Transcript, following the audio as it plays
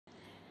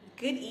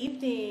Good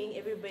evening,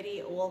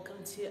 everybody. Welcome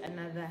to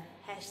another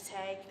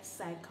hashtag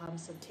SciComm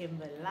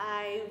September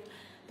Live.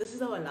 This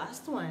is our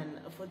last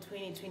one for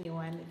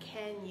 2021.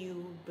 Can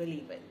you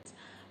believe it?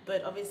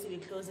 But obviously,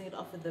 we're closing it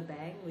off with a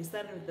bang. We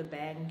started with a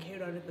bang,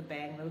 carried on with a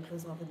bang, now we're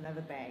closing off with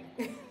another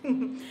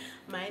bang.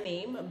 My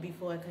name,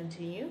 before I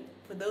continue,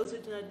 for those who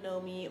do not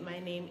know me, my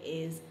name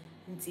is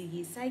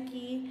Ntigi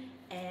Saiki,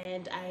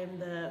 and I am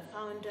the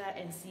founder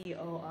and CEO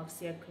of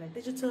Connect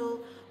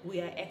Digital.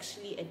 We are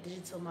actually a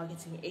digital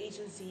marketing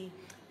agency,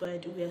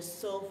 but we are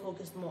so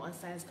focused more on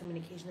science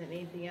communication than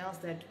anything else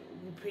that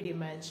we pretty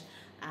much,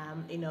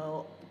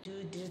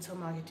 do digital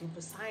marketing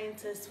for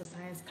scientists, for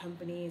science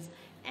companies,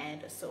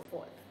 and so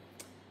forth.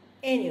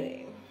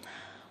 Anyway,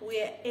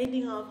 we're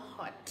ending off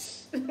hot.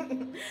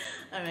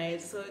 All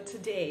right, so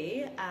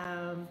today,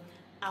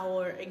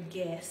 our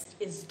guest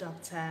is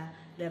Dr.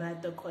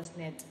 Lerato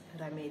Cosnet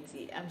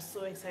Rametse. I'm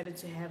so excited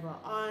to have her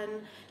on.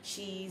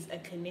 She's a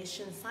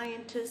clinician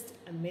scientist,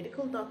 a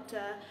medical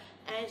doctor,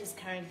 and she's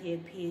currently a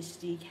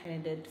PhD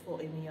candidate for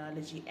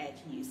immunology at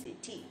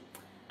UCT.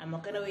 I'm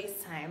not gonna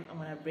waste time. I'm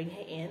gonna bring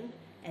her in,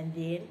 and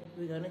then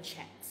we're gonna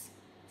chat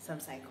some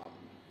psychom.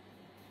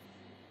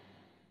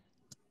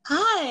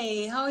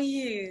 Hi, how are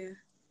you?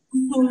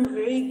 I'm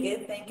very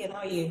good, thank you. How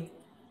are you?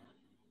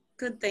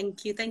 Good,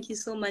 thank you. Thank you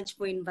so much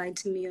for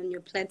inviting me on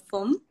your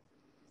platform.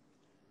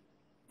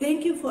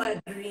 Thank you for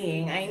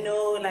agreeing. I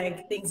know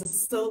like things are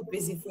so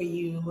busy for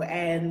you,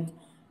 and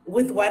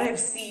with what I've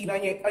seen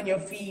on your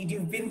feed,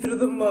 you've been through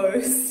the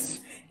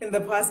most in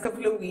the past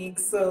couple of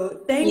weeks.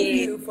 So thank Yeah,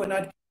 you for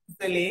not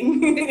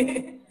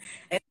canceling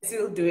and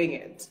still doing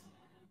it.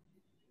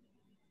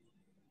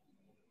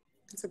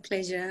 it's a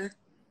pleasure.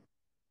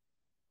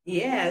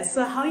 Yeah,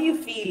 so how are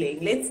you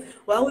feeling?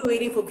 While we're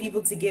waiting for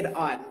people to get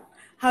on,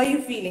 how are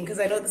you feeling? Because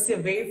I know this is your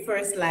very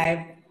first live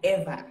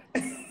ever.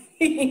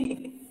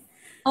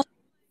 Oh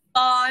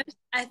gosh,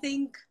 I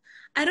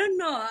don't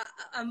know.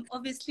 I'm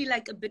obviously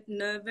like a bit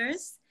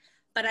nervous,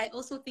 but I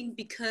also think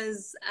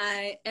because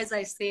as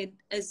I said,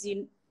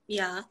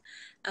 yeah,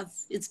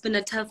 it's been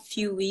a tough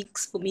few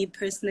weeks for me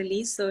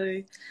personally.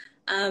 So,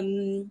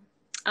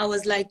 I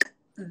was like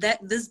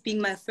this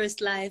being my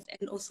first live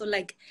and also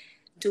like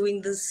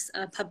doing this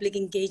public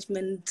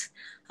engagement.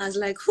 I was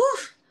like, whew,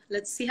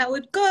 let's see how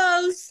it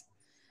goes.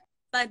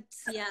 But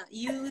yeah,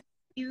 you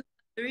are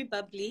very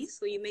bubbly,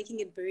 so you're making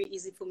it very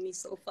easy for me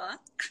so far.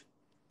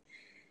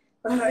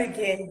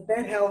 Okay,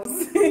 that helps.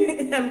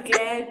 I'm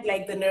glad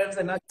like the nerves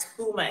are not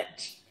too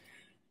much.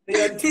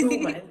 They are too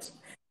much.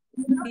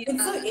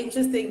 It's so Yeah.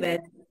 interesting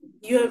that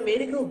you're a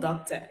medical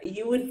doctor.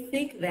 You would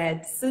think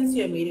that since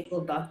you're a medical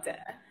doctor,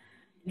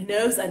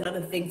 nerves are not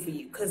a thing for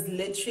you because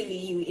literally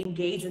you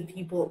engage with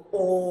people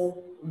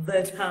all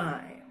the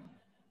time.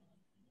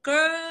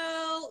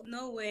 Girl,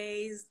 no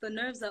ways. The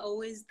nerves are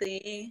always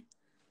there.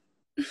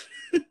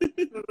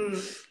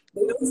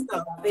 They don't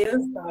stop. They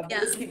don't stop. They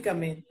Yeah. just keep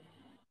coming.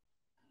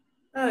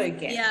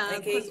 Okay. Yeah,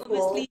 Okay, because cool.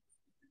 obviously,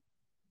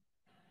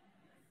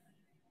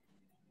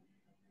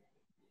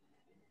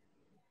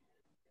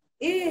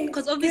 Yeah,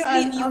 because you're obviously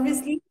on, you,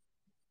 obviously.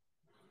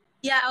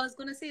 yeah, I was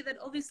gonna say that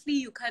obviously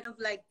you kind of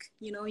like,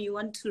 you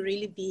want to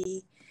really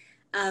be,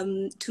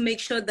 to make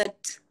sure that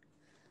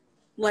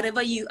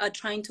whatever you are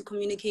trying to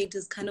communicate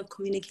is kind of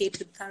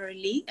communicated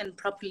thoroughly and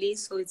properly.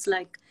 So it's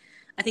like,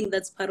 I think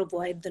that's part of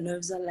why the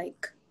nerves are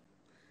like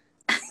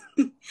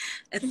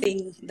a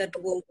thing that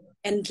will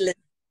endless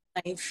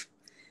life.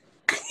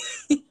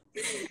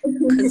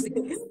 Because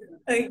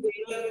Okay,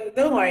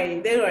 don't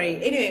worry, don't worry.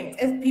 Anyway,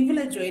 as people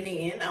are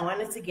joining in, I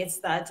wanted to get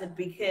started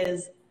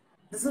because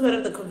this is one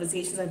of the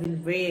conversations I've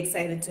been very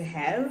excited to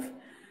have.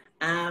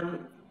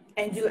 Um,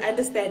 and you'll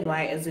understand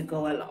why as we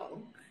go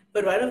along.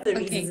 But one of the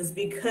reasons okay, is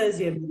because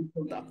you're a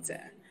medical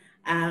doctor.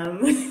 Um,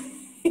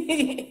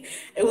 and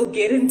we'll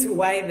get into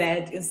why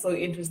that is so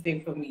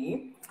interesting for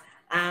me.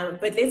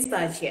 But let's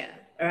start here,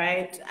 all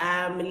right?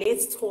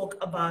 Let's talk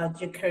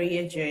about your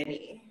career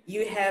journey.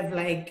 You have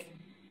like,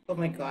 oh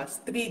my gosh,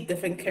 three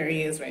different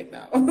careers right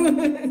now.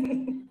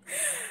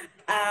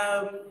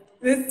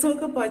 Let's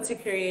talk about your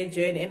career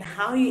journey and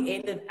how you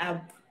ended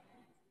up,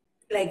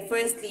 like,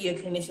 firstly, you're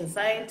a clinician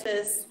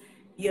scientist,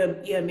 you're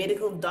a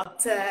medical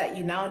doctor,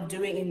 you're now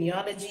doing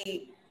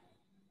immunology.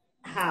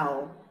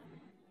 How?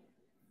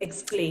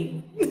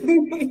 Explain.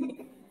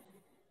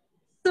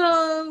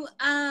 so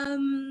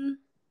I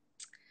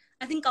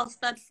think I'll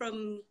start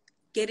from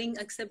getting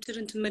accepted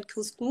into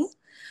medical school.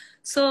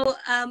 So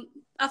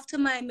after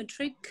my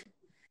matric,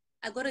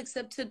 I got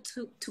accepted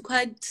to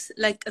quite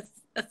like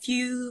a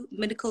few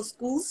medical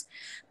schools,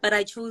 but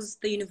I chose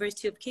the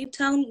University of Cape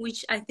Town,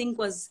 which I think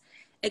was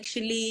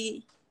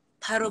actually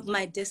part of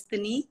my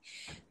destiny,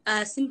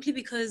 simply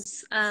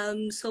because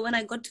so when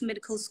I got to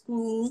medical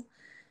school,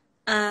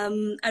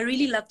 I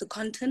really loved the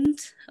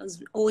content. I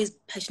was always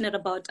passionate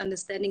about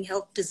understanding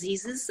health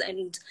diseases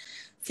and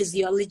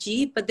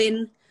physiology. But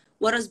then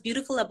what was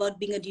beautiful about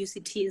being at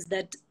UCT is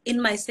that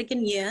in my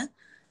second year,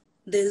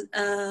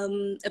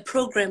 a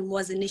program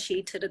was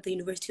initiated at the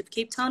University of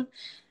Cape Town,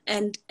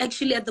 And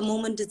actually, at the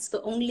moment, it's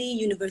the only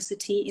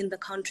university in the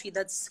country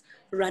that's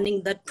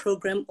running that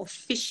program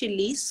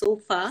officially so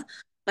far.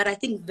 But I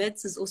think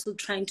VETS is also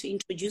trying to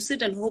introduce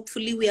it, and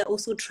hopefully we are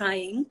also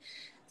trying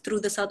through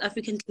the South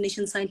African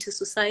Clinician Scientist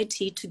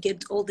Society to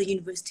get all the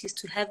universities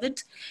to have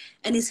it.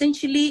 And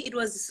essentially, it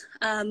was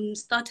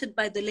started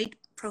by the late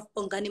Prof.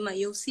 Bongani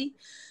Mayosi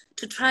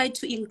to try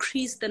to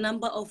increase the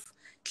number of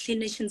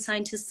clinician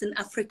scientists in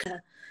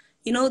Africa.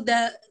 You know,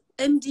 the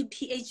MD,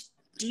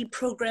 PhD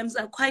programs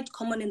are quite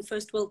common in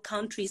first world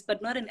countries,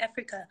 but not in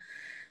Africa.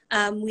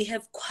 We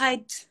have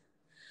quite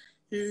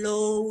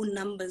low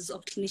numbers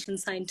of clinician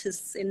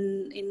scientists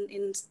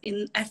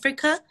in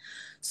Africa.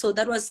 So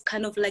that was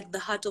kind of like the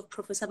heart of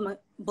Professor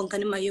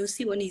Bongani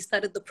Mayosi when he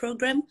started the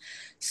program.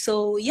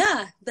 So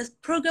yeah, the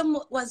program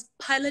was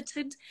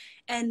piloted,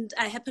 and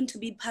I happened to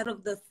be part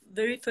of the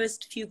very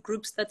first few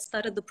groups that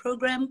started the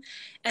program.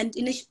 And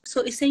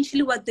so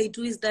essentially what they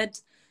do is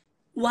that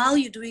while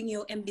you're doing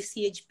your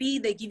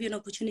MBChB, they give you an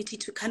opportunity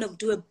to kind of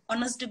do an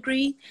honors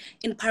degree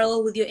in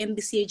parallel with your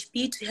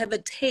MBChB to have a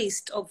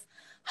taste of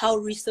how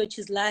research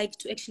is like,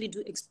 to actually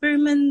do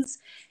experiments.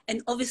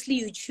 And obviously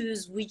you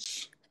choose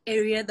which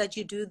area that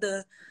you do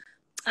the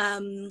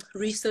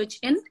research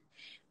in.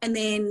 And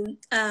then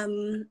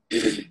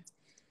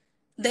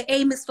the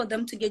aim is for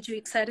them to get you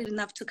excited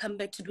enough to come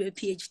back to do a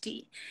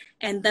PhD.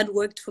 And that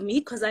worked for me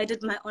because I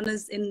did my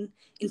honors in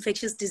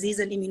infectious disease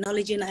and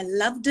immunology, and I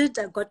loved it.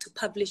 I got to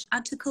publish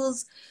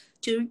articles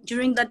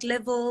during that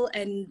level,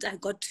 and I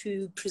got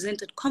to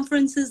present at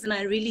conferences, and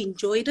I really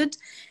enjoyed it.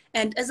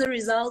 And as a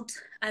result,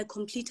 I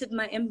completed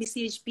my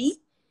MBChB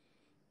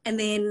and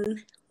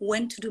then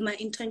went to do my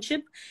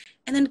internship,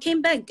 and then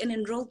came back and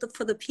enrolled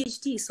for the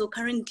PhD. So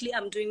currently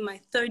I'm doing my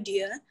third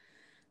year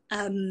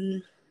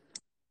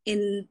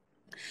in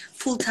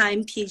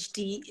full-time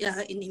PhD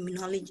in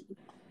immunology.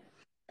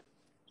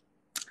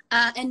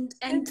 And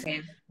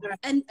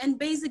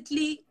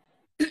basically,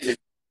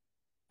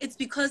 it's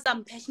because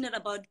I'm passionate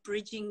about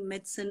bridging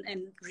medicine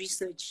and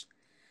research.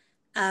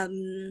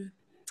 And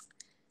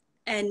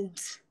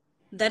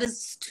that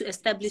is to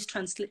establish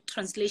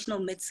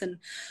translational medicine.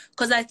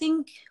 Because I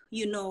think,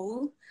 you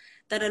know,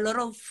 that a lot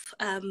of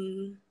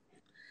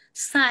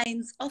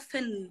science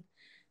often,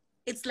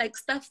 it's like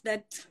stuff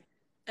that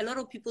a lot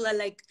of people are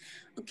like,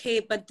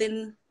 okay, but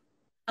then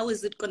how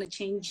is it going to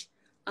change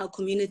our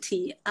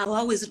community?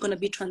 How is it going to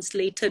be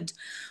translated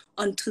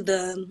onto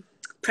the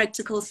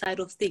practical side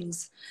of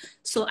things?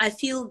 So I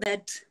feel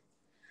that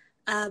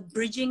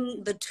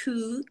bridging the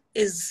two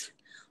is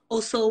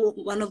also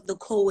one of the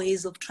core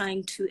ways of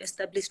trying to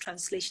establish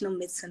translational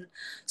medicine,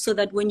 so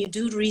that when you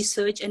do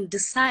research and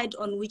decide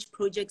on which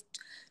project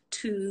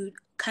to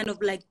kind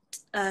of like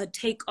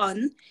take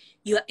on,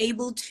 you're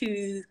able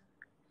to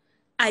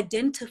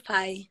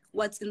identify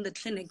what's in the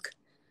clinic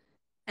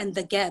and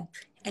the gap,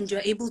 and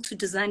you're able to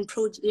design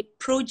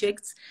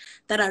projects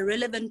that are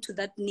relevant to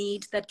that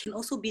need, that can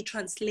also be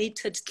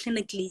translated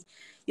clinically.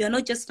 You're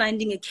not just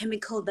finding a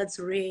chemical that's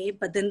rare,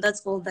 but then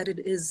that's all that it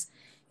is.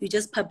 You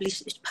just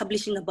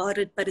publishing about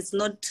it, but it's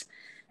not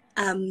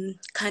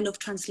kind of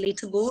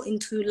translatable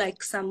into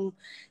like some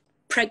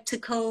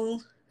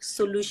practical,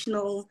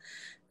 solutional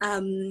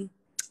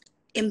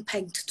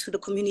impact to the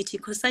community,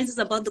 because science is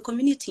about the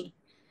community.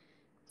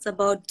 It's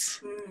about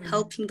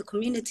helping the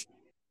community.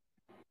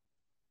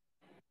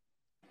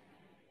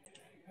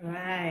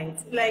 Right.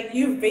 Like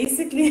you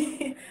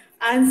basically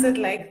answered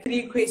like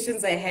 3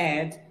 questions I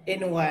had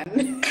in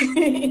one.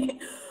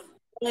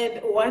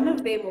 And one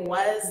of them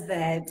was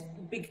that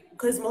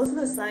because most of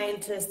the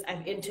scientists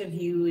I've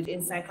interviewed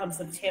in SciComm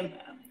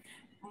September,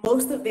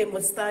 most of them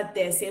would start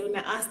there. Say when I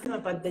ask them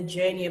about the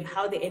journey of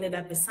how they ended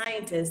up a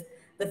scientist,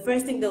 the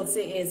first thing they'll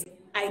say is,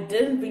 I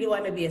didn't really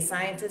want to be a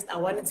scientist. I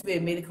wanted to be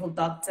a medical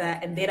doctor,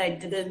 and then I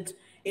didn't,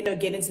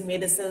 get into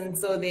medicine.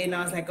 So then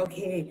I was like,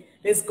 okay,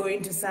 let's go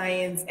into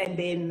science, and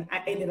then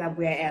I ended up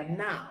where I am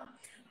now.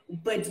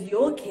 But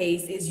your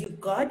case is you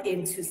got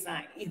into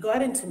science, you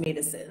got into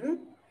medicine,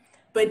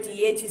 but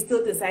yet you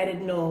still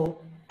decided, no,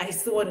 I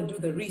still want to do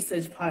the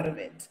research part of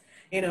it.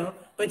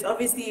 But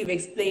obviously you've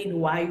explained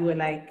why you were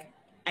like,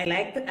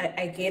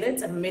 I get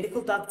it, I'm a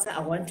medical doctor, I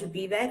want to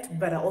be that,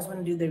 but I also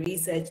want to do the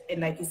research.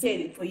 And like you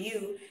said, for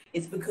you,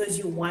 it's because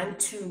you want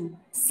to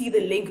see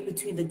the link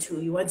between the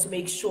two. You want to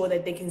make sure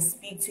that they can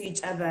speak to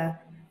each other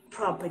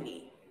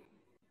properly.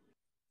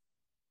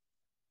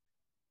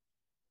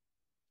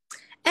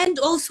 And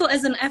also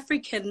as an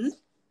African,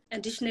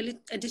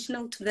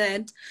 additional to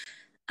that,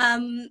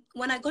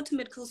 when I got to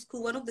medical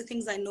school, one of the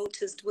things I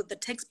noticed with the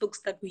textbooks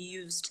that we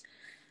used,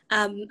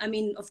 I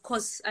mean, of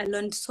course, I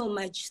learned so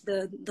much.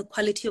 The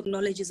quality of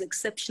knowledge is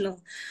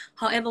exceptional.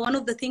 However, one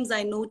of the things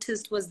I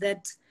noticed was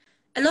that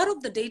a lot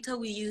of the data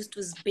we used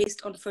was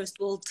based on first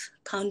world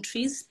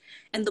countries,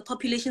 and the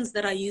populations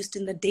that are used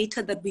in the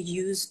data that we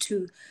use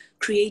to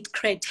create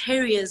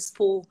criteria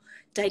for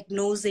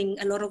diagnosing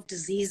a lot of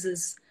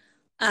diseases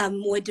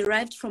were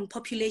derived from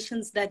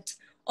populations that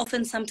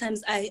often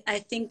sometimes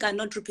I think are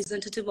not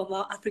representative of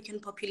our African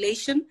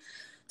population.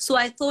 So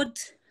I thought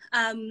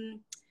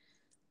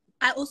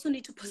I also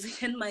need to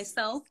position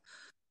myself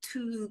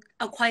to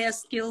acquire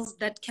skills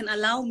that can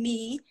allow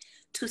me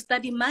to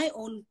study my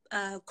own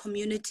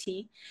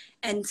community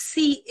and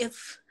see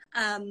if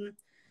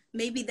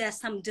maybe there are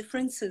some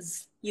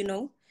differences, you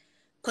know,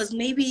 because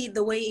maybe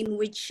the way in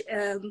which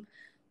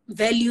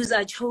values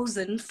are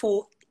chosen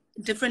for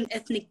different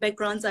ethnic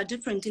backgrounds are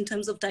different in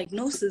terms of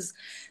diagnosis.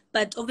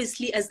 But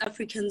obviously, as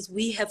Africans,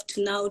 we have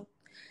to now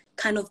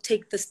kind of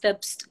take the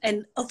steps.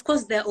 And of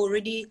course, there are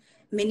already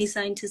many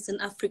scientists in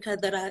Africa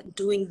that are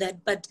doing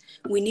that, but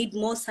we need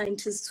more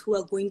scientists who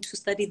are going to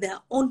study their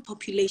own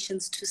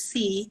populations to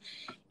see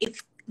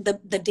if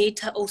the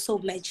data also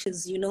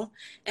matches, you know,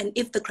 and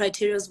if the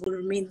criteria will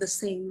remain the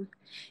same.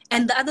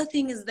 And the other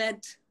thing is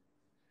that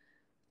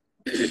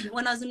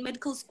when I was in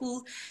medical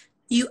school,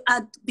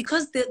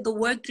 because the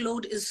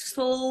workload is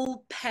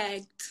so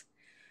packed,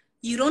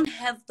 you don't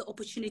have the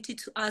opportunity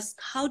to ask,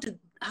 how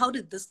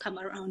did this come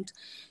around?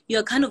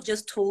 You're kind of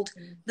just told,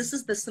 this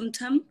is the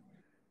symptom,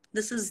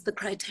 this is the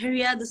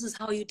criteria, this is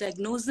how you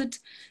diagnose it,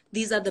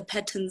 these are the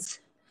patterns.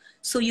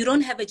 So you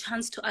don't have a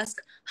chance to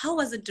ask, how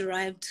was it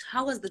derived?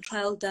 How was the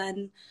trial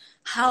done?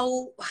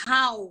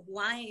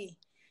 Why,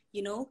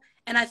 you know?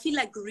 And I feel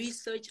like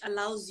research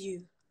allows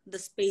you the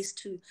space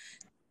to,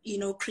 you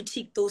know,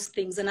 critique those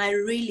things. And I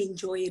really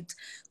enjoy it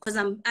because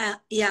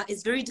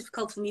it's very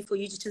difficult for me for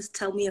you to just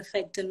tell me a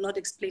fact and not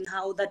explain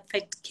how that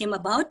fact came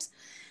about.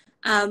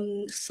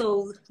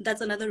 So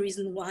that's another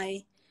reason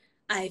why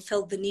I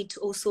felt the need to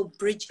also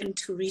bridge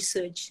into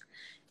research.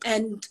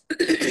 And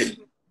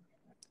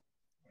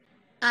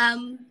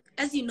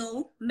as you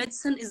know,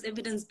 medicine is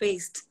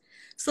evidence-based.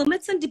 So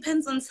medicine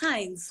depends on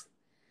science.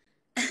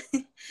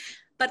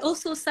 But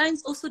also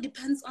science also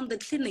depends on the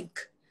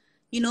clinic,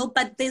 you know,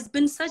 but there's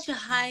been such a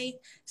high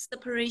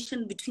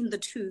separation between the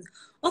two.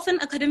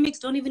 Often academics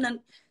don't even,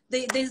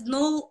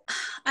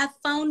 I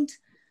found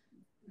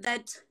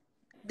that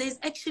there's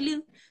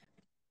actually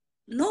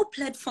no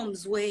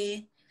platforms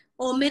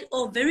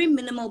or very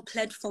minimal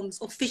platforms,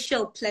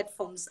 official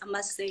platforms, I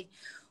must say,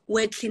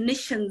 where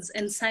clinicians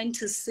and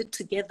scientists sit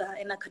together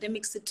and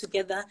academics sit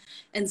together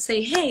and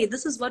say, hey,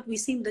 this is what we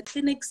see in the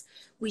clinics.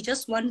 We're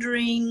just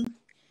wondering,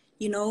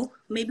 you know,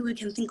 maybe we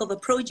can think of a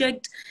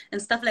project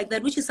and stuff like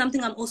that, which is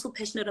something I'm also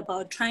passionate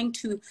about, trying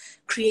to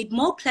create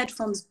more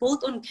platforms,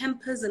 both on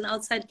campus and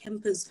outside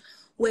campus,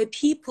 where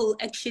people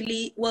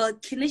actually, well,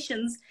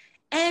 clinicians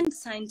and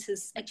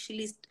scientists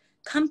actually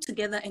come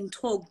together and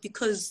talk.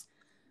 Because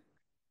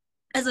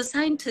as a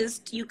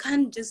scientist, you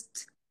can't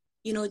just,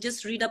 you know,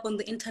 just read up on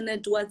the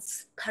internet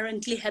what's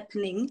currently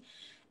happening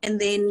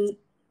and then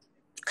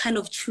kind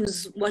of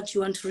choose what you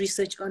want to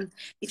research on.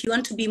 If you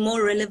want to be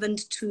more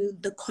relevant to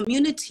the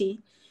community,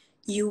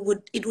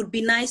 it would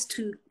be nice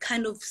to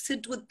kind of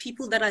sit with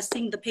people that are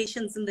seeing the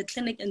patients in the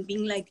clinic and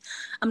being like,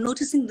 I'm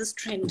noticing this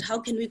trend. How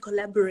can we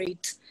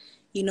collaborate,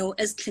 you know,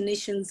 as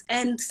clinicians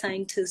and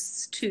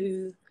scientists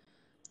to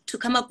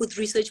come up with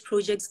research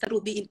projects that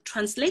will be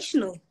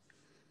translational?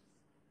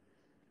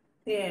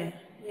 Yeah,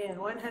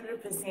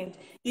 100%.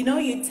 You know,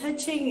 you're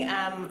touching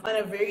on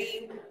a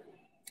very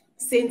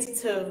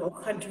sensitive or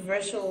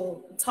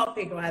controversial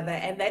topic rather,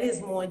 and that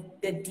is more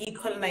the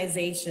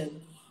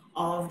decolonization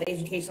of the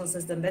educational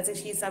system. That's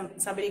actually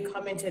somebody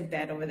commented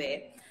that over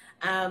there.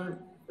 Um,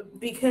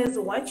 because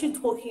what you're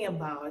talking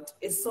about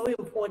is so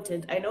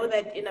important. I know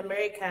that in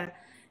America,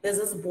 there's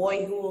this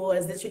boy who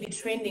was literally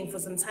trending for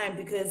some time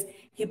because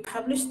he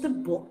published the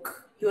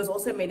book. He was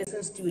also a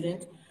medicine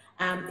student.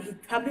 He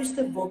published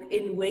a book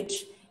in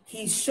which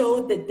he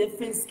showed the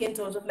different skin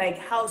tones of like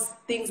how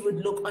things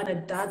would look on a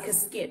darker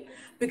skin.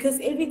 Because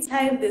every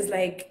time there's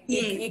like,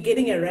 you're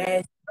getting a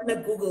rash on a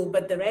Google,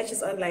 but the rash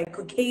is on like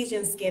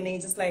Caucasian skin, and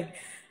you're just like,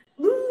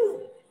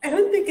 ooh, I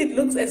don't think it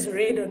looks as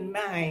red on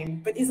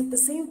mine, but is it the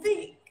same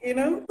thing, you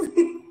know?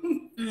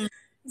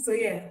 So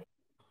yeah.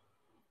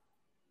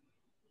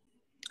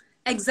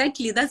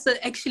 Exactly. That's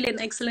actually an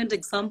excellent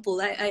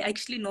example. I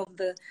actually know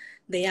the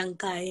young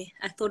guy.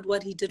 I thought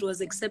what he did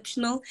was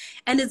exceptional.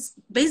 And it's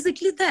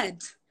basically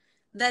that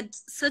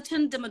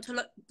certain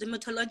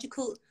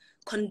dermatological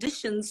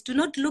conditions do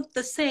not look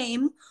the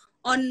same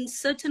on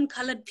certain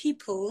colored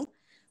people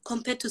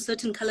compared to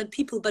certain colored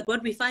people. But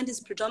what we find is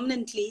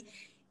predominantly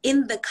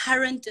in the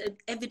current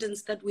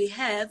evidence that we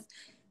have,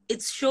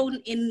 it's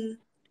shown in,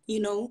 you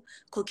know,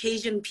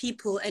 Caucasian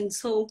people. And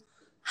so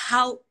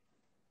how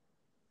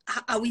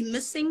are we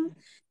missing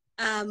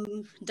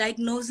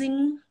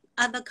diagnosing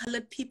other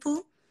colored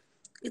people?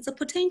 It's a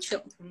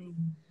potential.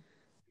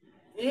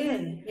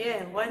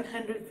 Yeah,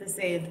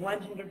 100%,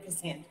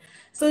 100%.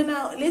 So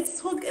now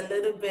let's talk a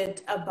little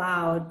bit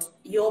about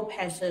your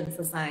passion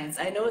for science.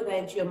 I know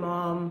that your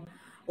mom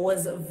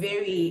was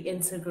very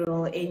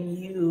integral in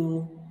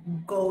you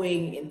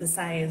going in the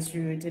science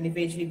route and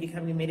eventually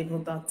becoming a medical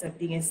doctor,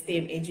 being a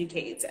STEM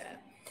educator.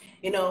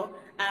 You know,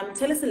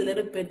 tell us a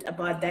little bit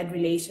about that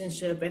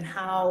relationship and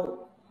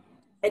how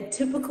a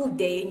typical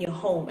day in your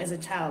home as a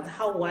child,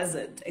 how was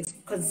it,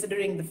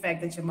 considering the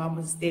fact that your mom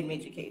was a STEM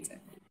educator?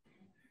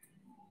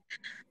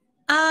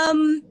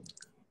 Um,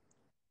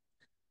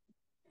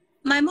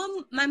 My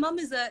mom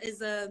is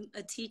a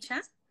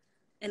teacher,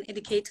 an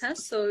educator.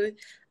 So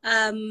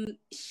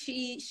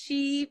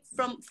she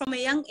from a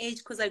young age,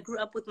 because I grew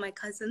up with my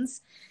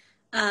cousins,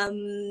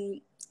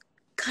 kind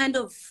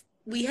of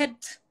we had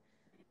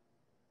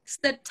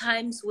set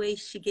times where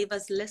she gave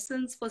us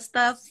lessons for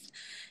stuff.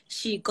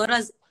 She got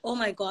us, oh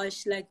my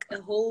gosh, like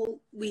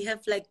we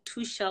have like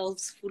 2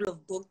 shelves full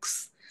of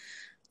books.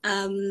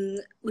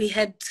 We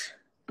had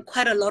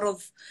quite a lot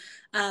of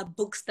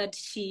books that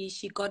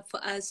she got for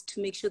us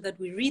to make sure that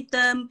we read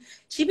them.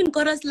 She even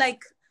got us,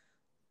 like,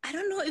 I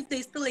don't know if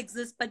they still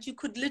exist, but you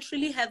could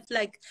literally have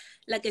like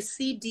a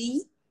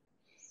CD,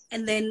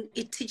 and then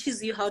it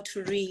teaches you how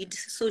to read.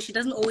 So she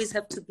doesn't always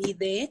have to be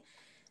there.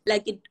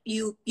 Like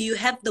you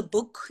have the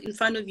book in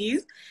front of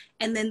you,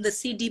 and then the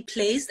CD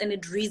plays and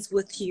it reads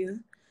with you.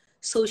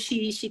 So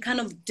she kind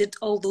of did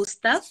all those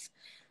stuff.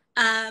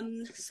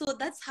 So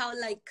that's how,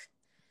 like,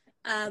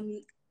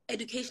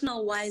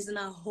 educational wise in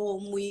our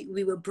home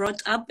we were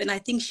brought up, and I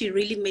think she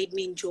really made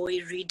me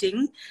enjoy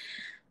reading.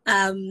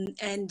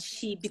 And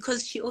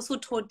because she also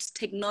taught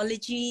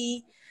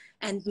technology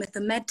and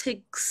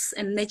mathematics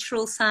and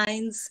natural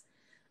science,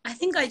 I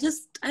think I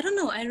don't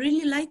know, I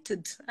really liked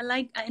it.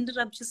 I ended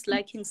up just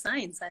liking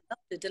science. I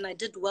loved it and I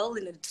did well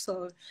in it.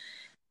 So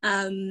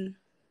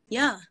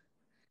yeah,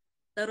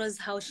 that was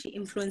how she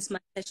influenced my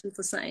passion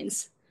for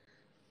science.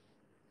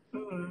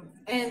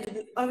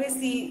 And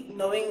obviously,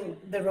 knowing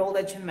the role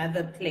that your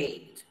mother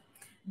played,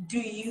 do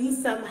you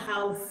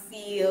somehow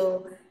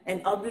feel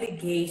an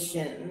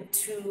obligation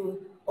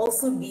to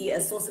also be a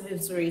source of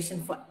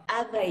inspiration for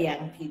other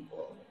young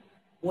people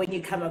when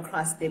you come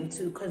across them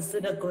to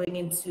consider going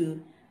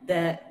into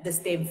the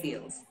STEM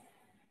fields?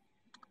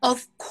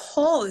 Of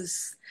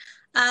course.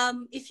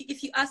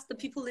 If you ask the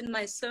people in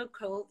my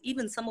circle,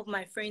 even some of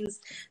my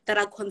friends that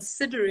are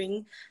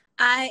considering,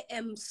 I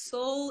am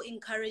so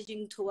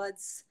encouraging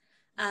towards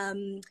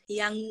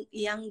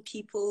young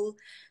people,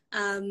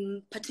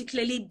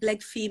 particularly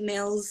Black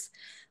females,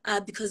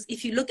 because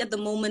if you look at the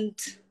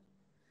moment,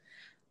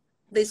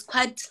 there's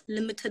quite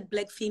limited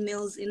Black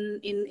females in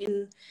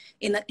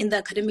the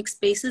academic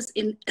spaces,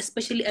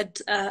 especially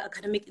at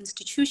academic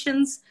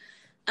institutions.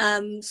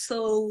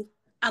 So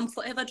I'm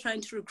forever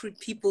trying to recruit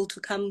people to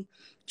come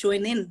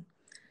join in,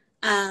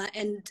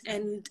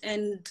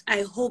 and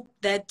I hope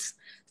that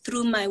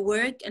through my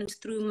work and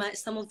through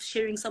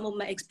sharing some of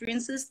my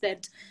experiences,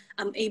 that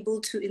I'm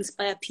able to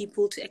inspire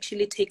people to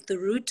actually take the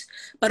route.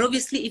 But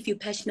obviously, if you're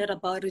passionate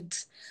about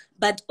it,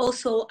 but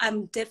also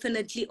I'm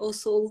definitely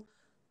also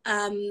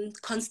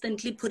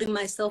constantly putting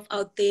myself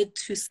out there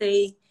to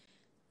say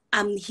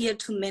I'm here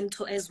to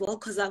mentor as well,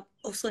 because I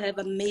also have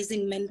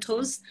amazing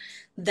mentors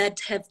that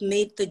have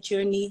made the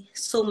journey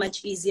so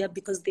much easier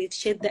because they've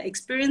shared their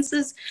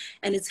experiences,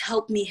 and it's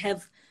helped me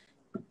have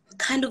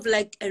kind of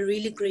like a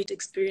really great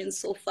experience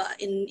so far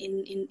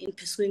in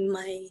pursuing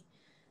my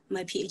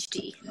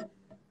PhD.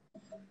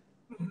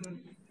 Mm-hmm.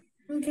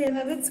 Okay,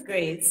 now that's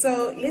great.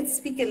 So let's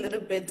speak a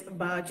little bit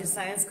about your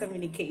science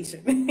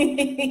communication.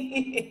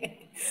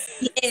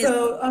 Yes.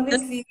 So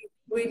obviously,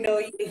 we know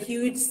you're a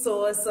huge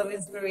source of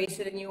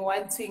inspiration and you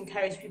want to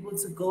encourage people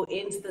to go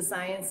into the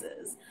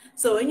sciences.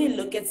 So when you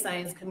look at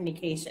science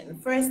communication,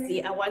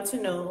 firstly, I want to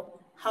know,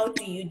 how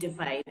do you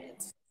define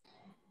it?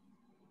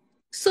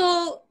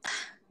 So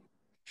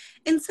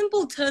in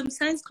simple terms,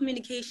 science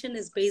communication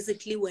is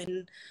basically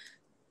when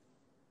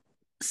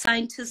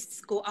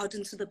scientists go out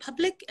into the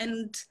public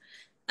and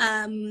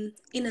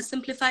in a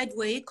simplified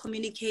way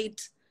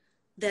communicate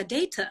their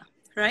data,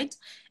 right?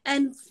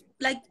 And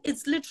like,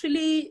 it's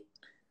literally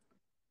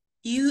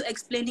you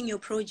explaining your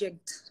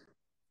project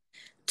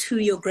to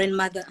your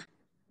grandmother.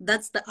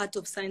 That's the art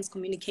of science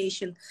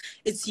communication.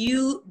 It's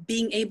you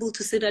being able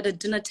to sit at a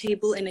dinner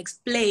table and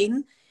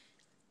explain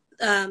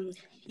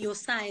your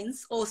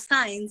science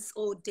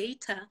or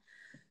data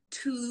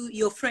to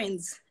your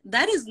friends.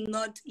 That is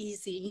not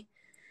easy.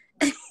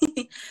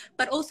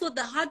 But also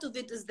the heart of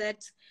it is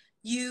that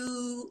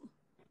you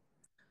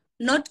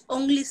not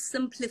only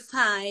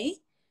simplify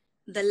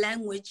the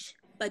language,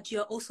 but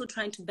you're also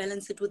trying to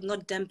balance it with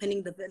not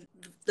dampening the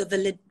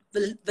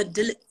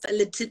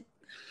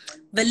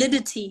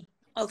validity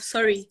of,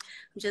 sorry,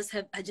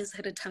 I just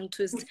had a tongue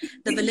twist.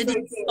 The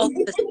validity of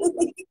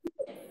the,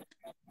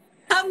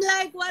 I'm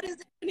like, what is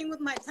happening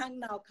with my tongue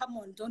now? Come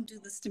on, don't do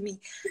this to me.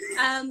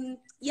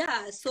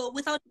 Yeah, so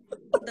without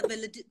the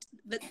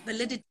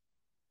validity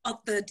of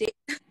the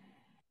data,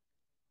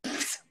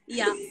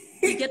 yeah,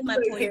 you get my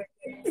point.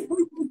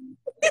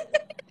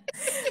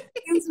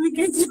 Yes, we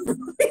get your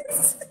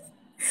point.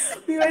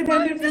 We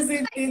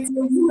 100%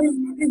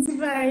 it's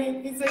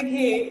fine. It's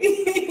okay.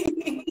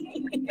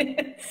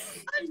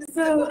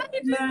 So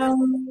now,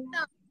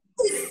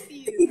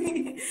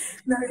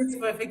 no, it's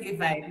perfectly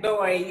fine. Don't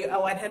worry, you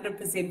are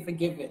 100%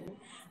 forgiven.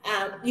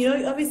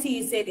 Obviously,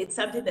 you said it's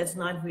something that's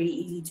not very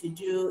easy to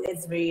do.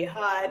 It's very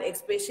hard,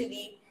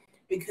 especially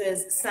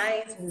because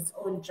science has its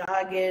own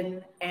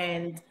jargon,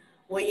 and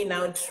when you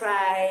now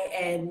try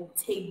and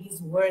take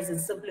these words and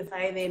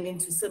simplify them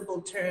into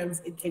simple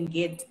terms, it can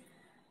get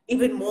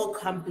even more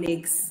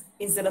complex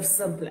instead of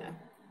simpler,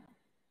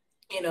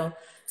 you know.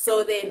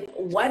 So then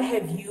what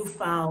have you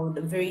found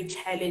very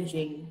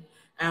challenging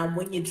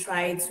when you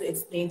try to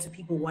explain to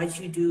people what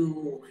you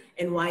do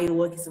and why your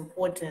work is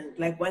important?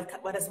 Like what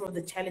are some of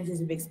the challenges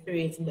you've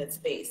experienced in that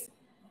space?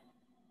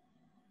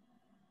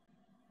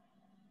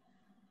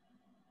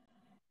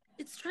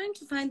 It's trying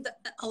to find the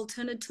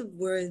alternative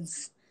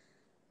words,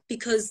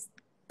 because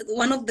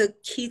one of the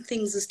key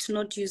things is to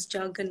not use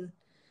jargon,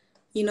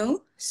 you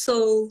know?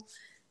 So,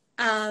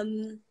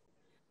 and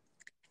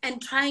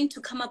trying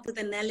to come up with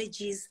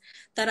analogies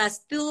that are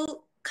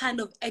still kind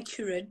of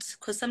accurate,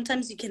 because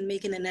sometimes you can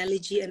make an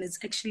analogy and it's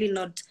actually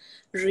not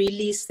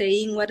really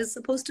saying what it's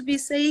supposed to be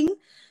saying.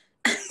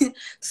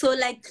 So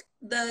like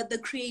the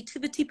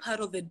creativity part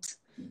of it,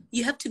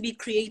 you have to be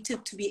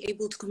creative to be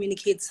able to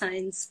communicate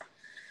science.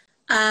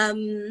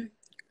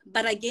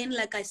 But again,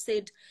 like I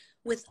said,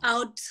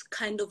 without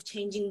kind of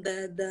changing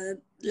the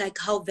like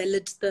how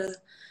valid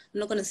I'm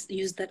not going to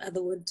use that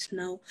other word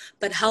now,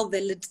 but how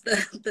valid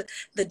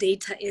the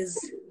data is.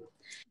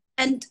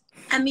 And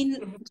I mean,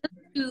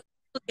 just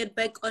to get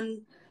back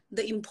on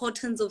the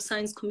importance of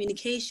science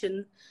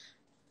communication,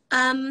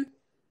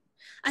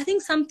 I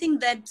think something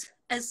that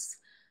as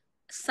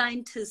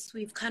scientists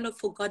we've kind of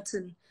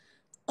forgotten,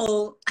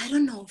 or I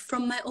don't know,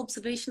 from my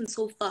observation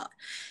so far,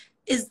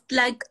 is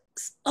like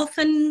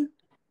often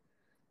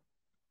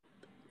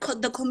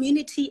the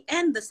community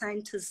and the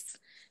scientists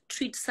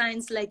treat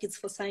science like it's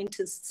for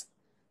scientists,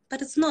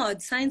 but it's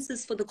not. Science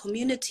is for the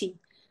community.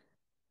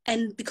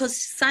 And because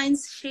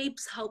science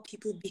shapes how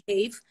people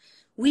behave,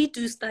 we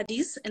do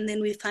studies and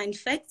then we find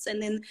facts,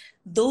 and then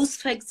those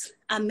facts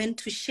are meant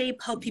to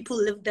shape how people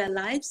live their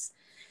lives.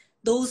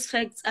 Those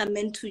facts are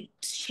meant to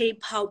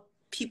shape how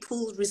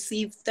people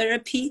receive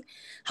therapy,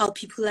 how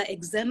people are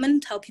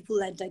examined, how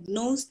people are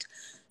diagnosed.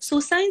 So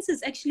science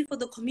is actually for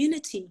the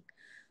community.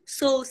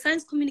 So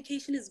science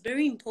communication is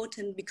very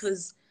important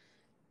because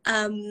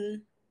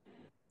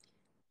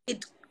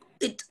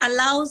it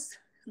allows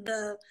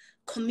the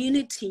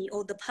community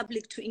or the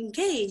public to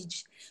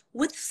engage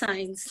with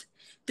science.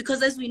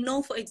 Because as we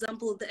know, for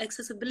example, the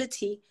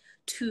accessibility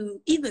to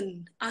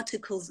even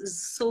articles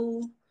is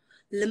so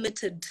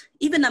limited,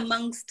 even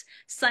amongst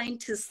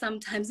scientists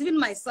sometimes, even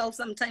myself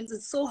sometimes,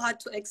 it's so hard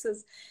to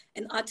access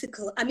an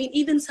article. I mean,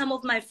 even some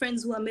of my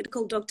friends who are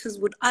medical doctors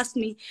would ask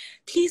me,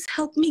 please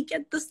help me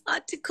get this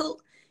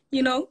article,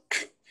 you know?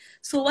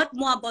 So what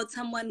more about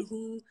someone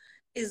who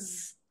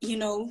is, you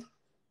know,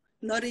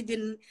 not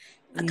even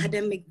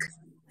academic,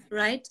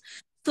 right?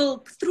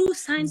 So through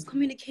science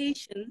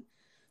communication,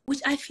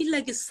 which I feel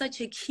like is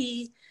such a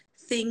key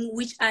thing,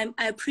 which I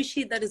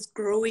appreciate that is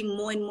growing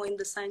more and more in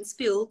the science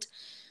field,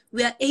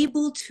 we are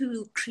able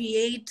to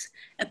create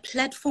a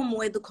platform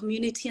where the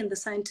community and the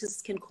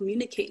scientists can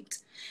communicate.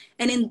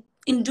 And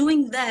in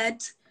doing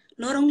that,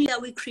 not only are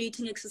we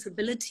creating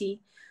accessibility,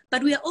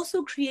 but we are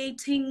also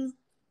creating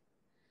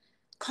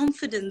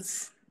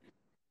confidence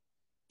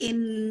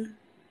in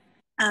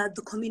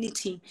the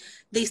community.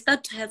 They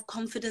start to have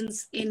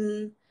confidence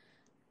in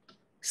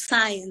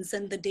science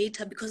and the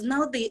data, because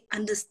now they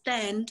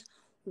understand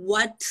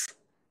what,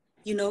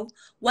 you know,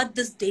 what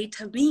this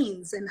data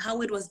means and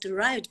how it was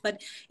derived,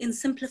 but in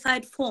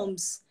simplified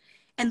forms.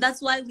 And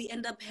that's why we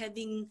end up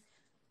having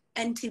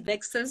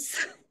anti-vaxxers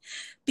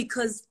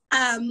because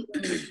a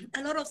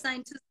lot of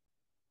scientists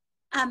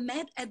are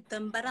mad at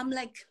them, but I'm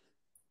like,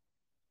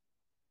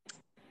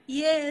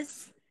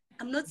 yes,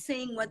 I'm not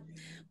saying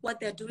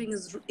what they're doing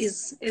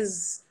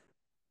is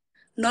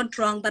not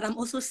wrong, but I'm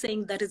also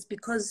saying that it's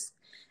because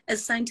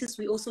as scientists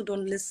we also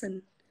don't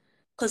listen.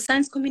 Because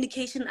science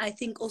communication, I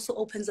think, also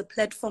opens a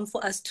platform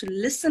for us to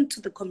listen to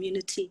the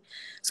community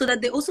so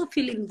that they also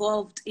feel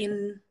involved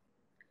in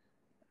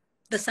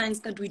the science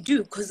that we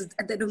do, because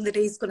at the end of the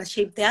day, it's going to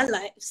shape their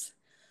lives.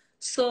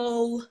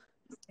 So,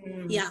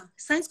 yeah,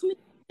 science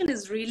communication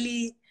is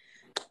really,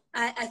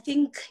 I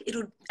think,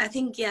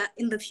 yeah,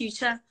 in the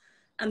future,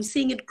 I'm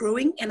seeing it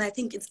growing, and I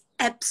think it's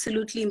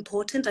absolutely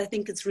important. I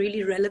think it's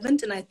really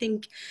relevant, and I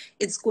think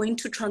it's going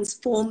to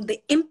transform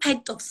the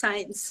impact of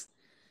science,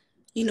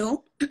 you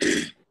know?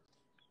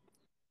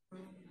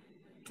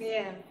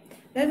 Yeah,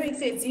 that makes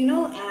sense. You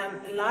know,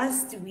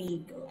 last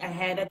week I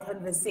had a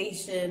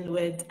conversation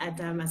with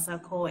Ada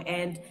Masako,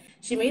 and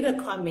she made a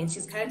comment.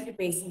 She's currently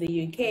based in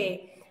the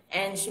UK,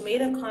 and she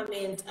made a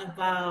comment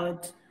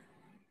about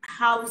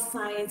how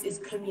science is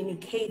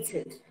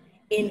communicated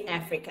in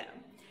Africa.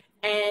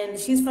 And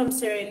she's from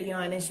Sierra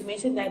Leone, and she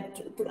mentioned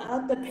that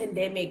throughout the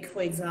pandemic,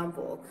 for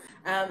example,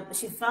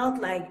 she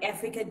felt like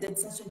Africa did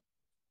such a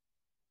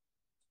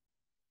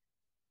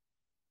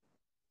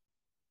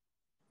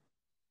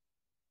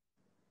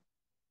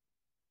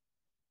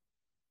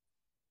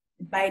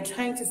by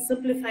trying to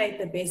simplify it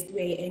the best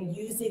way and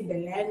using the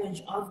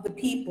language of the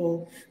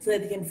people so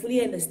that they can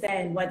fully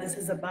understand what this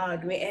is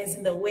about. Whereas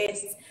in the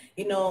West,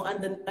 you know, on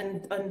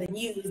the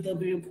news, they'll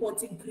be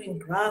reporting, putting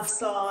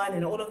graphs on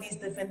and all of these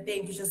different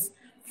things, which just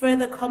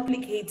further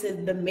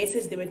complicated the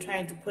message they were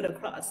trying to put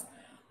across.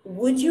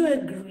 Would you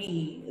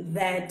agree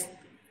that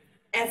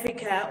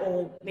Africa,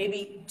 or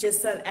maybe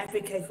just South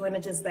Africa, if you want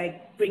to just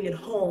like bring it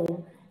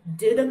home,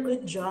 did a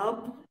good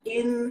job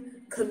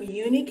in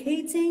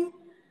communicating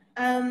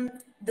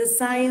the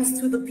science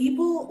to the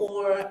people,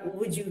 or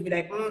would you be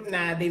like,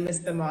 nah, they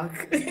missed the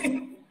mark?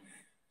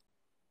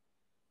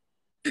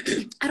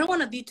 I don't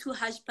want to be too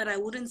harsh, but I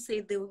wouldn't say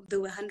they were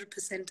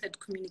 100% at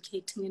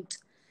communicating it.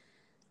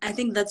 I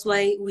think that's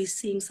why we're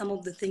seeing some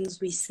of the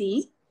things we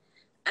see.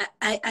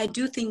 I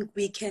do think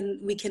we can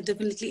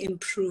definitely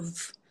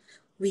improve.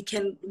 We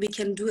can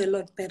do a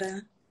lot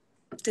better,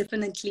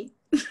 definitely.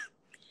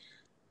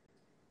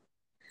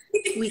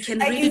 We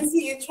can I really. can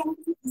see you trying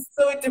to be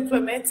so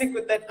diplomatic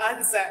with that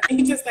answer.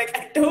 You're just like,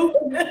 I don't.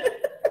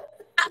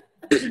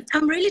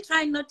 I'm really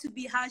trying not to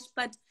be harsh,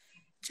 but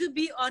to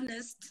be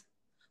honest,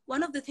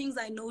 one of the things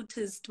I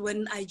noticed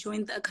when I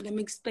joined the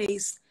academic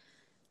space,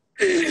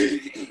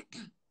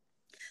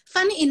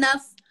 funny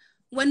enough,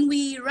 when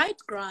we write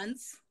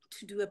grants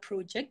to do a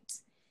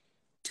project,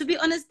 to be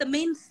honest, the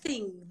main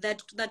thing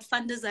that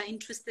funders are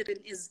interested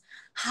in is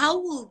how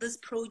will this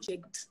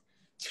project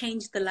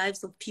change the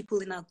lives of people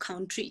in our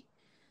country,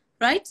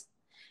 right?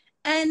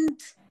 And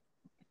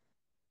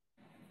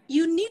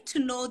you need to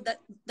know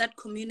that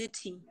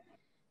community.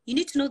 You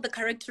need to know the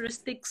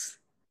characteristics.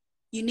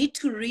 You need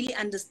to really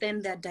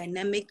understand their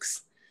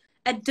dynamics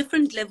at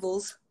different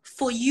levels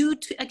for you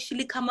to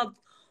actually come up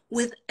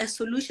with a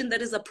solution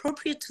that is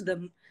appropriate to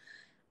them.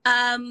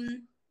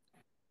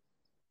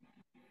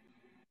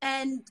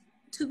 And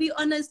to be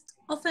honest,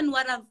 often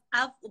what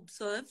I've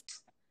observed,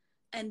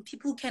 and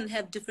people can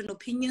have different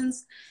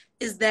opinions,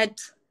 is that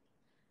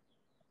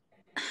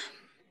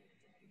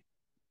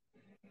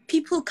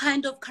people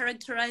kind of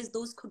characterize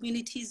those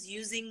communities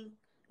using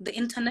the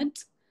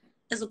internet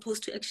as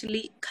opposed to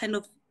actually kind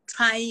of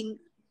trying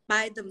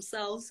by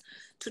themselves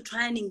to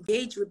try and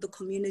engage with the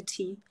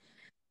community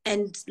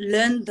and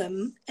learn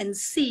them and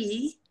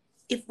see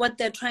if what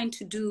they're trying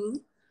to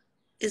do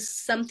is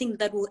something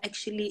that will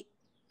actually,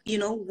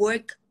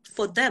 work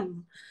for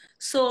them.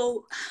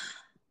 So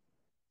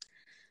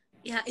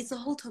yeah, it's a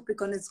whole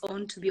topic on its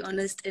own, to be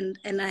honest. And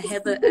I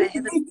have a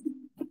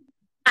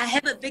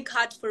big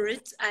heart for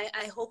it.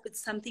 I hope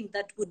it's something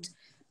that would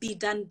be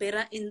done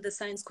better in the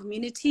science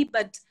community.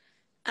 But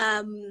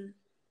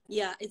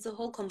yeah, it's a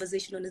whole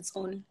conversation on its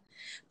own.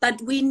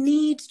 But we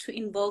need to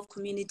involve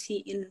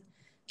community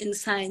in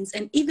science,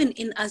 and even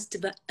in us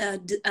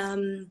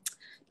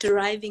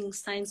deriving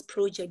science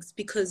projects,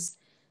 because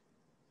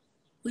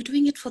we're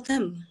doing it for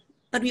them.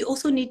 But we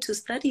also need to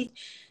study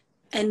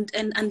and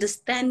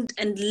understand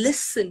and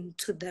listen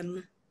to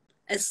them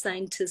as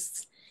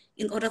scientists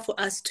in order for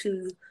us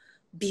to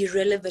be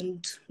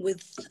relevant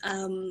with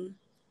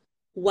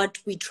what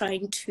we're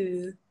trying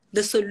to,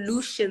 the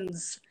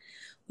solutions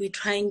we're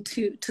trying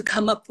to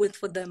come up with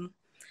for them.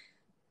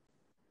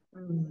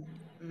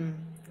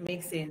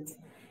 Makes sense.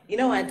 You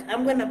know what?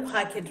 I'm going to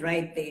park it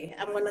right there.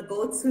 I'm going to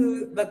go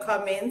to the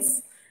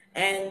comments,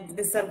 and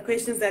there's some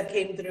questions that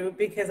came through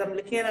because I'm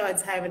looking at our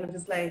time and I'm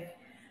just like,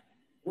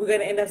 we're going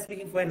to end up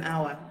speaking for an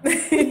hour.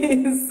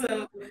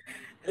 So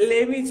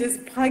let me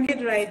just park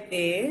it right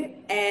there.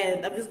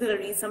 And I'm just going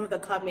to read some of the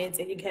comments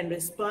and you can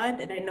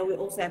respond. And I know we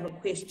also have a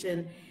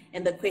question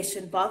in the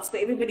question box. For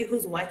everybody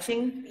who's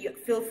watching, you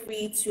feel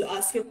free to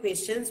ask your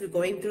questions. We're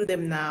going through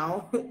them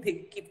now.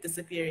 They keep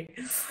disappearing.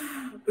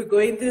 We're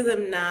going through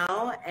them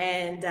now.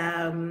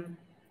 And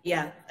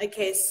yeah,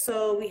 okay,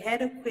 so we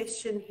had a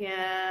question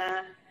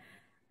here.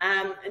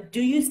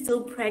 Do you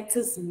still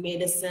practice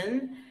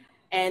medicine?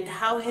 And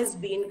how has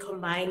been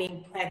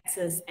combining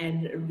practice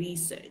and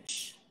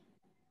research?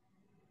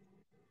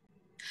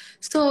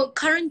 So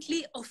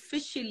currently,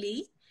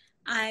 officially,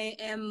 I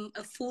am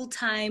a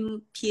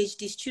full-time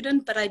PhD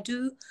student, but I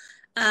do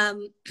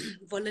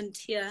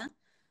volunteer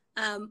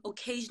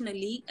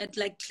occasionally at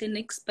like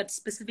clinics, but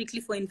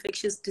specifically for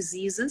infectious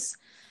diseases.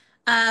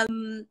 I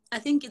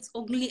think it's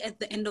only at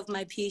the end of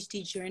my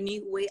PhD journey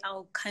where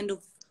I'll kind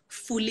of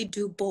fully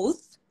do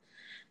both.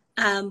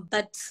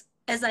 But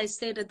as I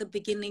said at the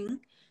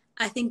beginning,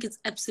 I think it's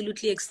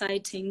absolutely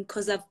exciting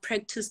because I've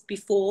practiced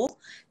before,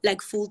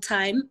 like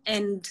full-time.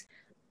 And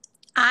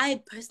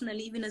I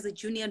personally, even as a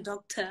junior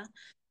doctor,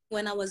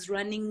 when I was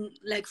running,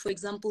 like, for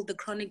example, the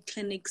chronic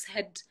clinics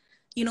had,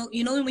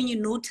 when you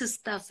notice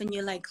stuff and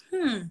you're like,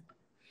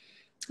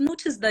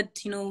 notice that,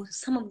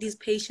 some of these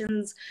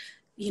patients,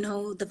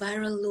 the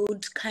viral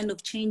load kind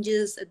of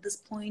changes at this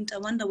point. I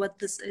wonder what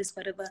this is,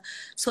 whatever.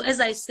 So as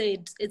I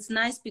said, it's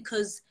nice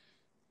because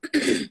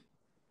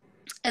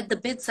at the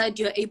bedside,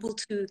 you're able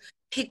to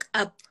pick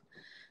up,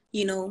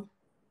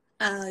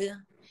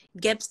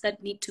 gaps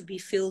that need to be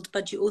filled,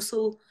 but you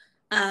also,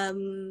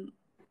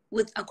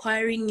 with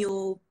acquiring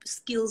your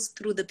skills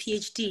through the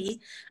PhD,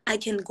 I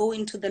can go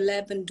into the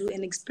lab and do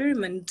an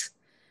experiment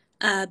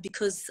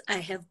because I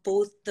have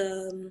both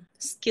the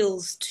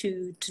skills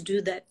to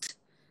do that.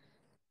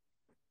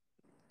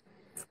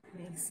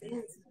 Makes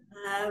sense.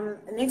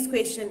 Next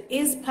question,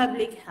 is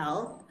public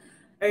health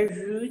a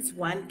route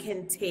one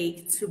can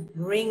take to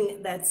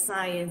bring that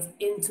science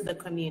into the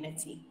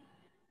community?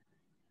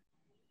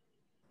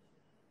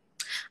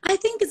 I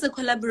think it's a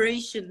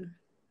collaboration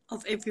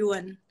of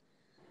everyone.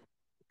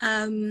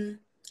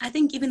 I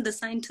think even the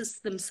scientists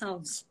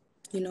themselves,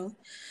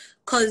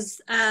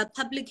 because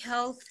public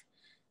health,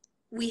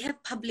 we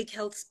have public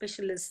health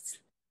specialists,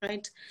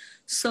 right?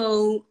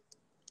 So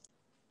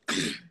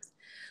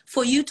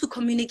for you to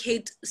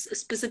communicate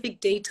specific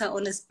data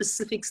on a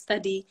specific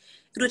study,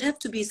 it would have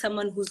to be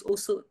someone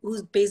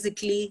who's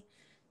basically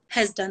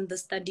has done the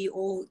study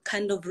or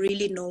kind of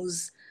really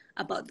knows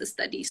about the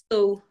study.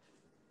 So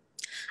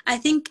I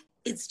think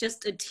it's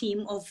just a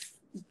team of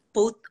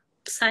both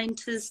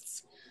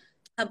scientists,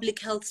 public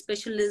health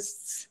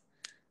specialists,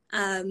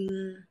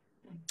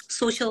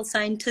 social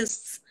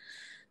scientists.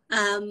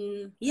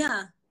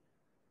 Yeah.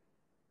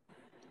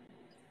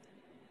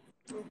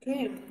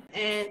 Okay,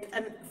 and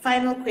a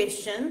final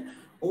question.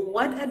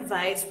 What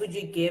advice would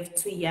you give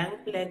to young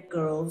Black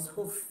girls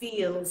who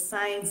feel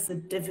science is a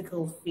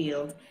difficult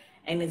field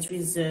and it's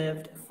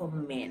reserved for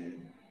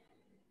men?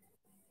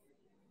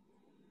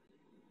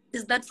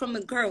 Is that from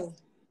a girl?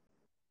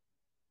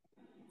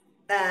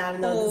 No,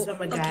 this is Or,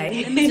 from a okay,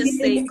 guy. let me just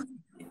say,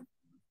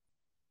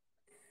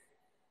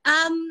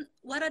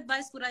 what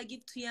advice would I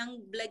give to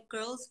young Black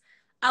girls?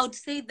 I would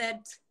say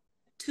that,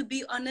 to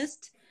be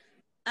honest,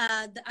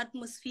 the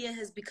atmosphere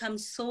has become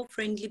so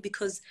friendly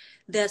because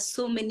there are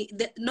so many,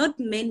 not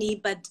many,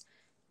 but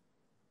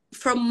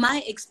from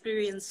my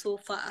experience so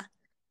far,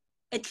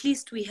 at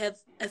least we have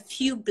a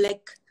few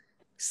Black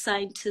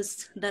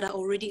scientists that are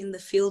already in the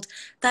field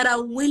that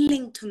are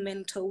willing to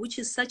mentor, which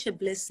is such a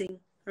blessing,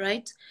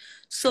 right?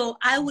 So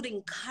I would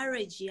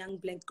encourage young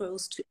Black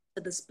girls to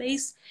enter the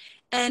space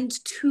and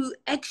to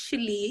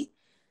actually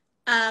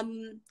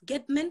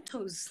get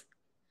mentors,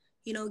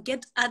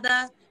 get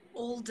other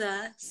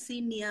older,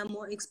 senior,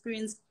 more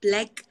experienced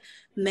Black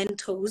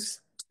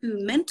mentors to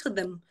mentor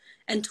them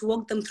and to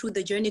walk them through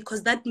the journey,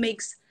 because that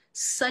makes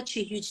such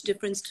a huge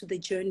difference to the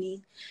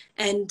journey.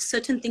 And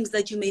certain things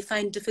that you may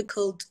find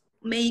difficult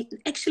may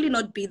actually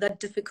not be that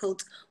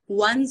difficult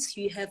once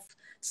you have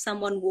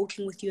someone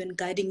walking with you and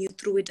guiding you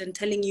through it and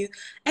telling you,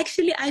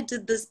 actually, I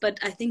did this, but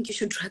I think you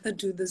should rather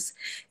do this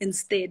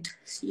instead,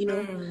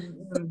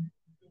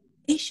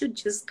 They should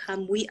just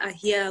come. We are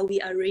here.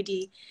 We are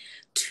ready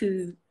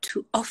to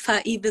offer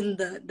even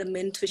the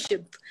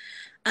mentorship.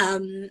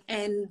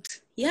 And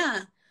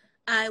yeah,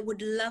 I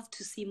would love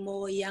to see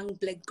more young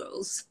Black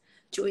girls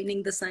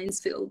joining the science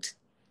field.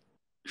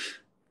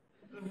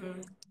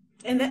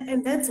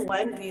 And that's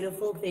one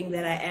beautiful thing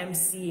that I am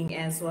seeing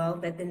as well,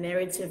 that the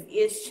narrative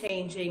is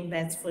changing,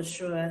 that's for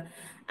sure.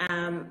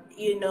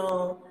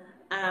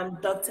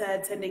 Dr.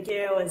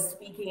 Tandekera was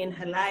speaking in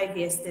her live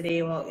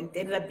yesterday. Well, it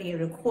ended up being a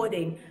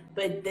recording,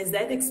 but there's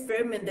that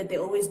experiment that they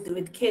always do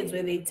with kids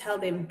where they tell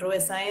them, draw a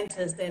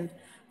scientist, and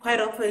quite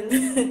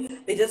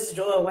often they just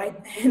draw a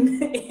white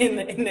man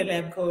in a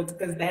lab coat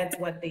because that's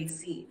what they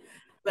see.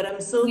 But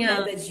I'm so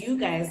glad Yeah. that you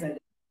guys are,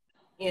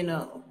 you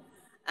know,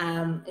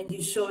 and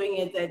you're showing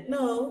it that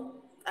no,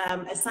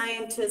 a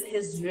scientist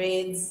has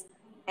dreads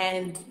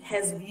and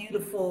has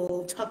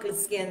beautiful chocolate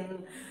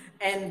skin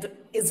and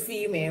is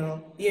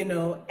female,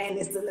 and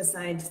is still a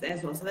scientist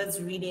as well. So that's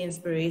really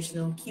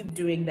inspirational. Keep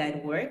doing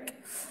that work.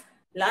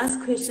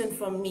 Last question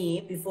from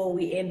me before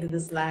we end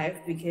this live,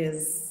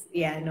 because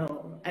yeah,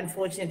 no,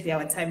 unfortunately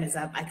our time is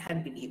up. I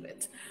can't believe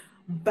it.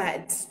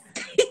 But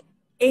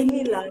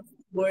any last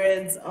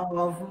words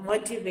of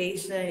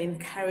motivation,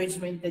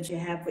 encouragement that you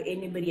have for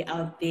anybody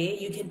out there?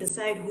 You can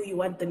decide who you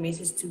want the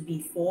message to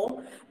be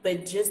for,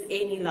 but just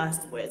any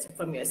last words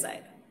from your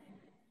side.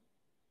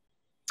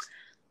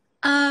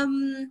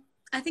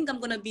 I think I'm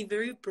going to be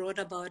very broad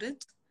about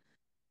it.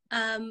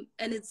 And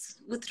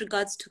it's with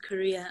regards to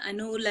career. I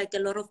know like a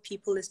lot of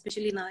people,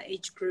 especially in our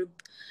age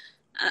group,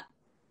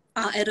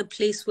 are at a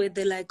place where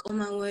they're like, oh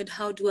my word,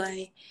 how do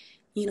I,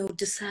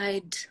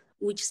 decide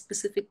which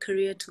specific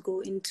career to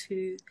go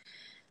into?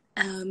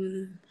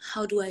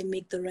 How do I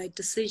make the right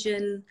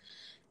decision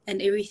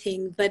and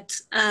everything? But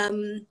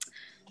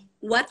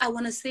what I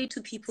want to say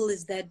to people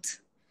is that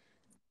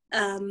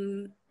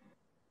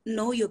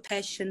know your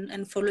passion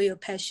and follow your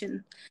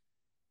passion.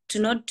 Do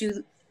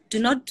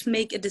not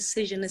make a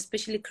decision,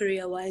 especially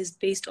career-wise,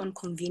 based on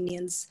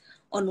convenience,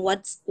 on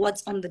what's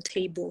on the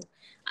table.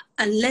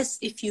 Unless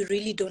if you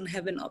really don't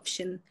have an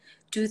option,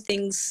 do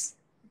things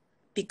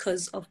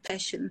because of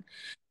passion.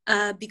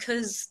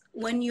 Because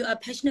when you are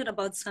passionate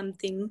about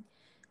something,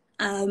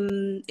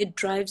 it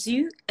drives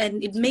you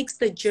and it makes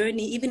the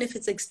journey, even if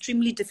it's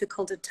extremely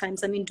difficult at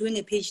times. I mean, doing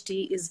a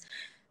PhD is,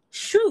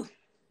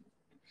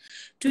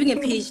 doing a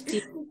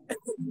PhD,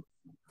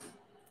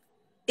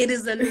 it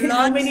is a How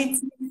lot. many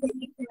tears have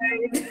you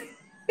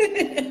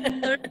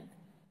cried?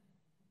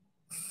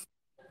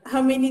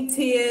 How many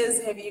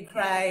tears have you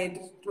cried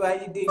while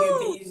you're doing your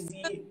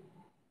PhD?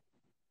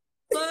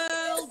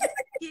 World,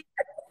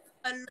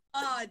 a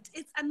lot.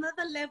 It's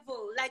another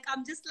level. Like,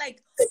 I'm just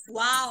like,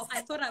 wow,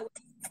 I thought I was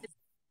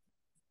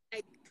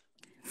like,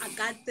 I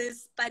got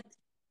this, but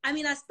I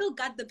mean, I still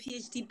got the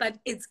PhD, but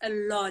it's a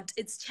lot.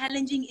 It's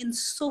challenging in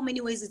so many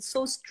ways. It's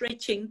so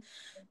stretching.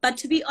 But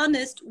to be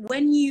honest,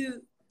 when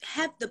you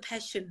have the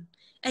passion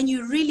and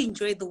you really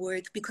enjoy the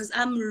work, because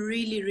I'm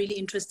really, really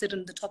interested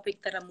in the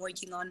topic that I'm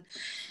working on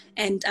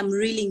and I'm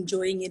really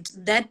enjoying it,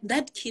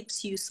 that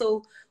keeps you.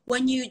 So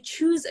when you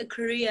choose a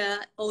career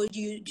or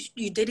you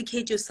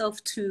dedicate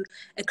yourself to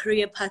a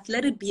career path,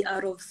 let it be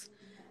out of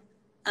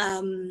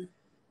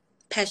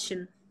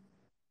passion,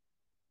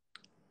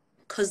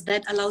 because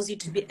that allows you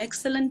to be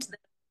excellent, that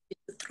allows you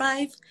to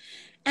thrive,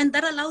 and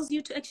that allows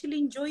you to actually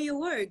enjoy your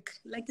work.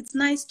 Like, it's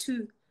nice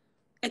to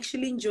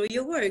actually enjoy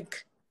your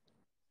work.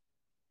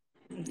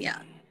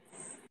 Yeah.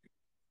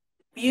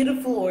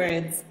 Beautiful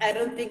words. I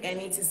don't think I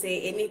need to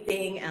say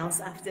anything else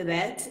after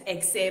that,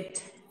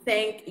 except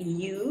thank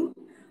you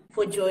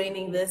for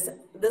joining this.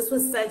 This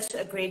was such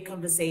a great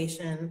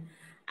conversation.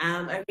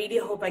 I really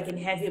hope I can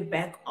have you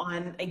back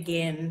on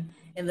again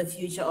in the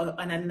future or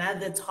on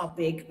another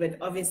topic, but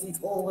obviously it's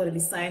all going to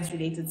be science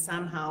related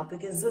somehow,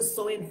 because this was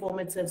so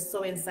informative,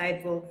 so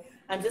insightful.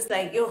 I'm just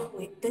like, yo,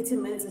 wait, 30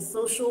 minutes is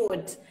so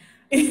short.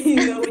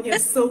 You know, when you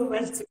have so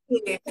much to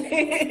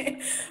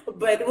say.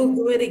 But we'll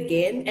do it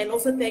again. And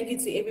also thank you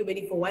to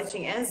everybody for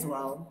watching as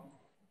well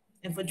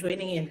and for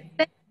joining in.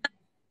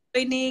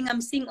 Joining,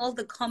 I'm seeing all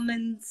the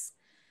comments.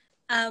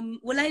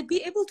 Will I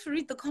be able to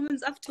read the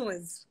comments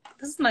afterwards?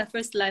 This is my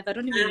first live. I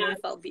don't even know if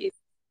I'll be able.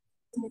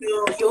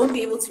 No, you won't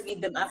be able to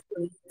read them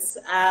afterwards.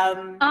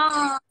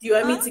 Do you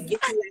want me to give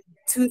you like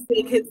 2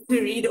 seconds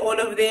to read all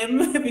of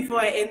them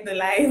before I end the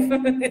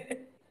live?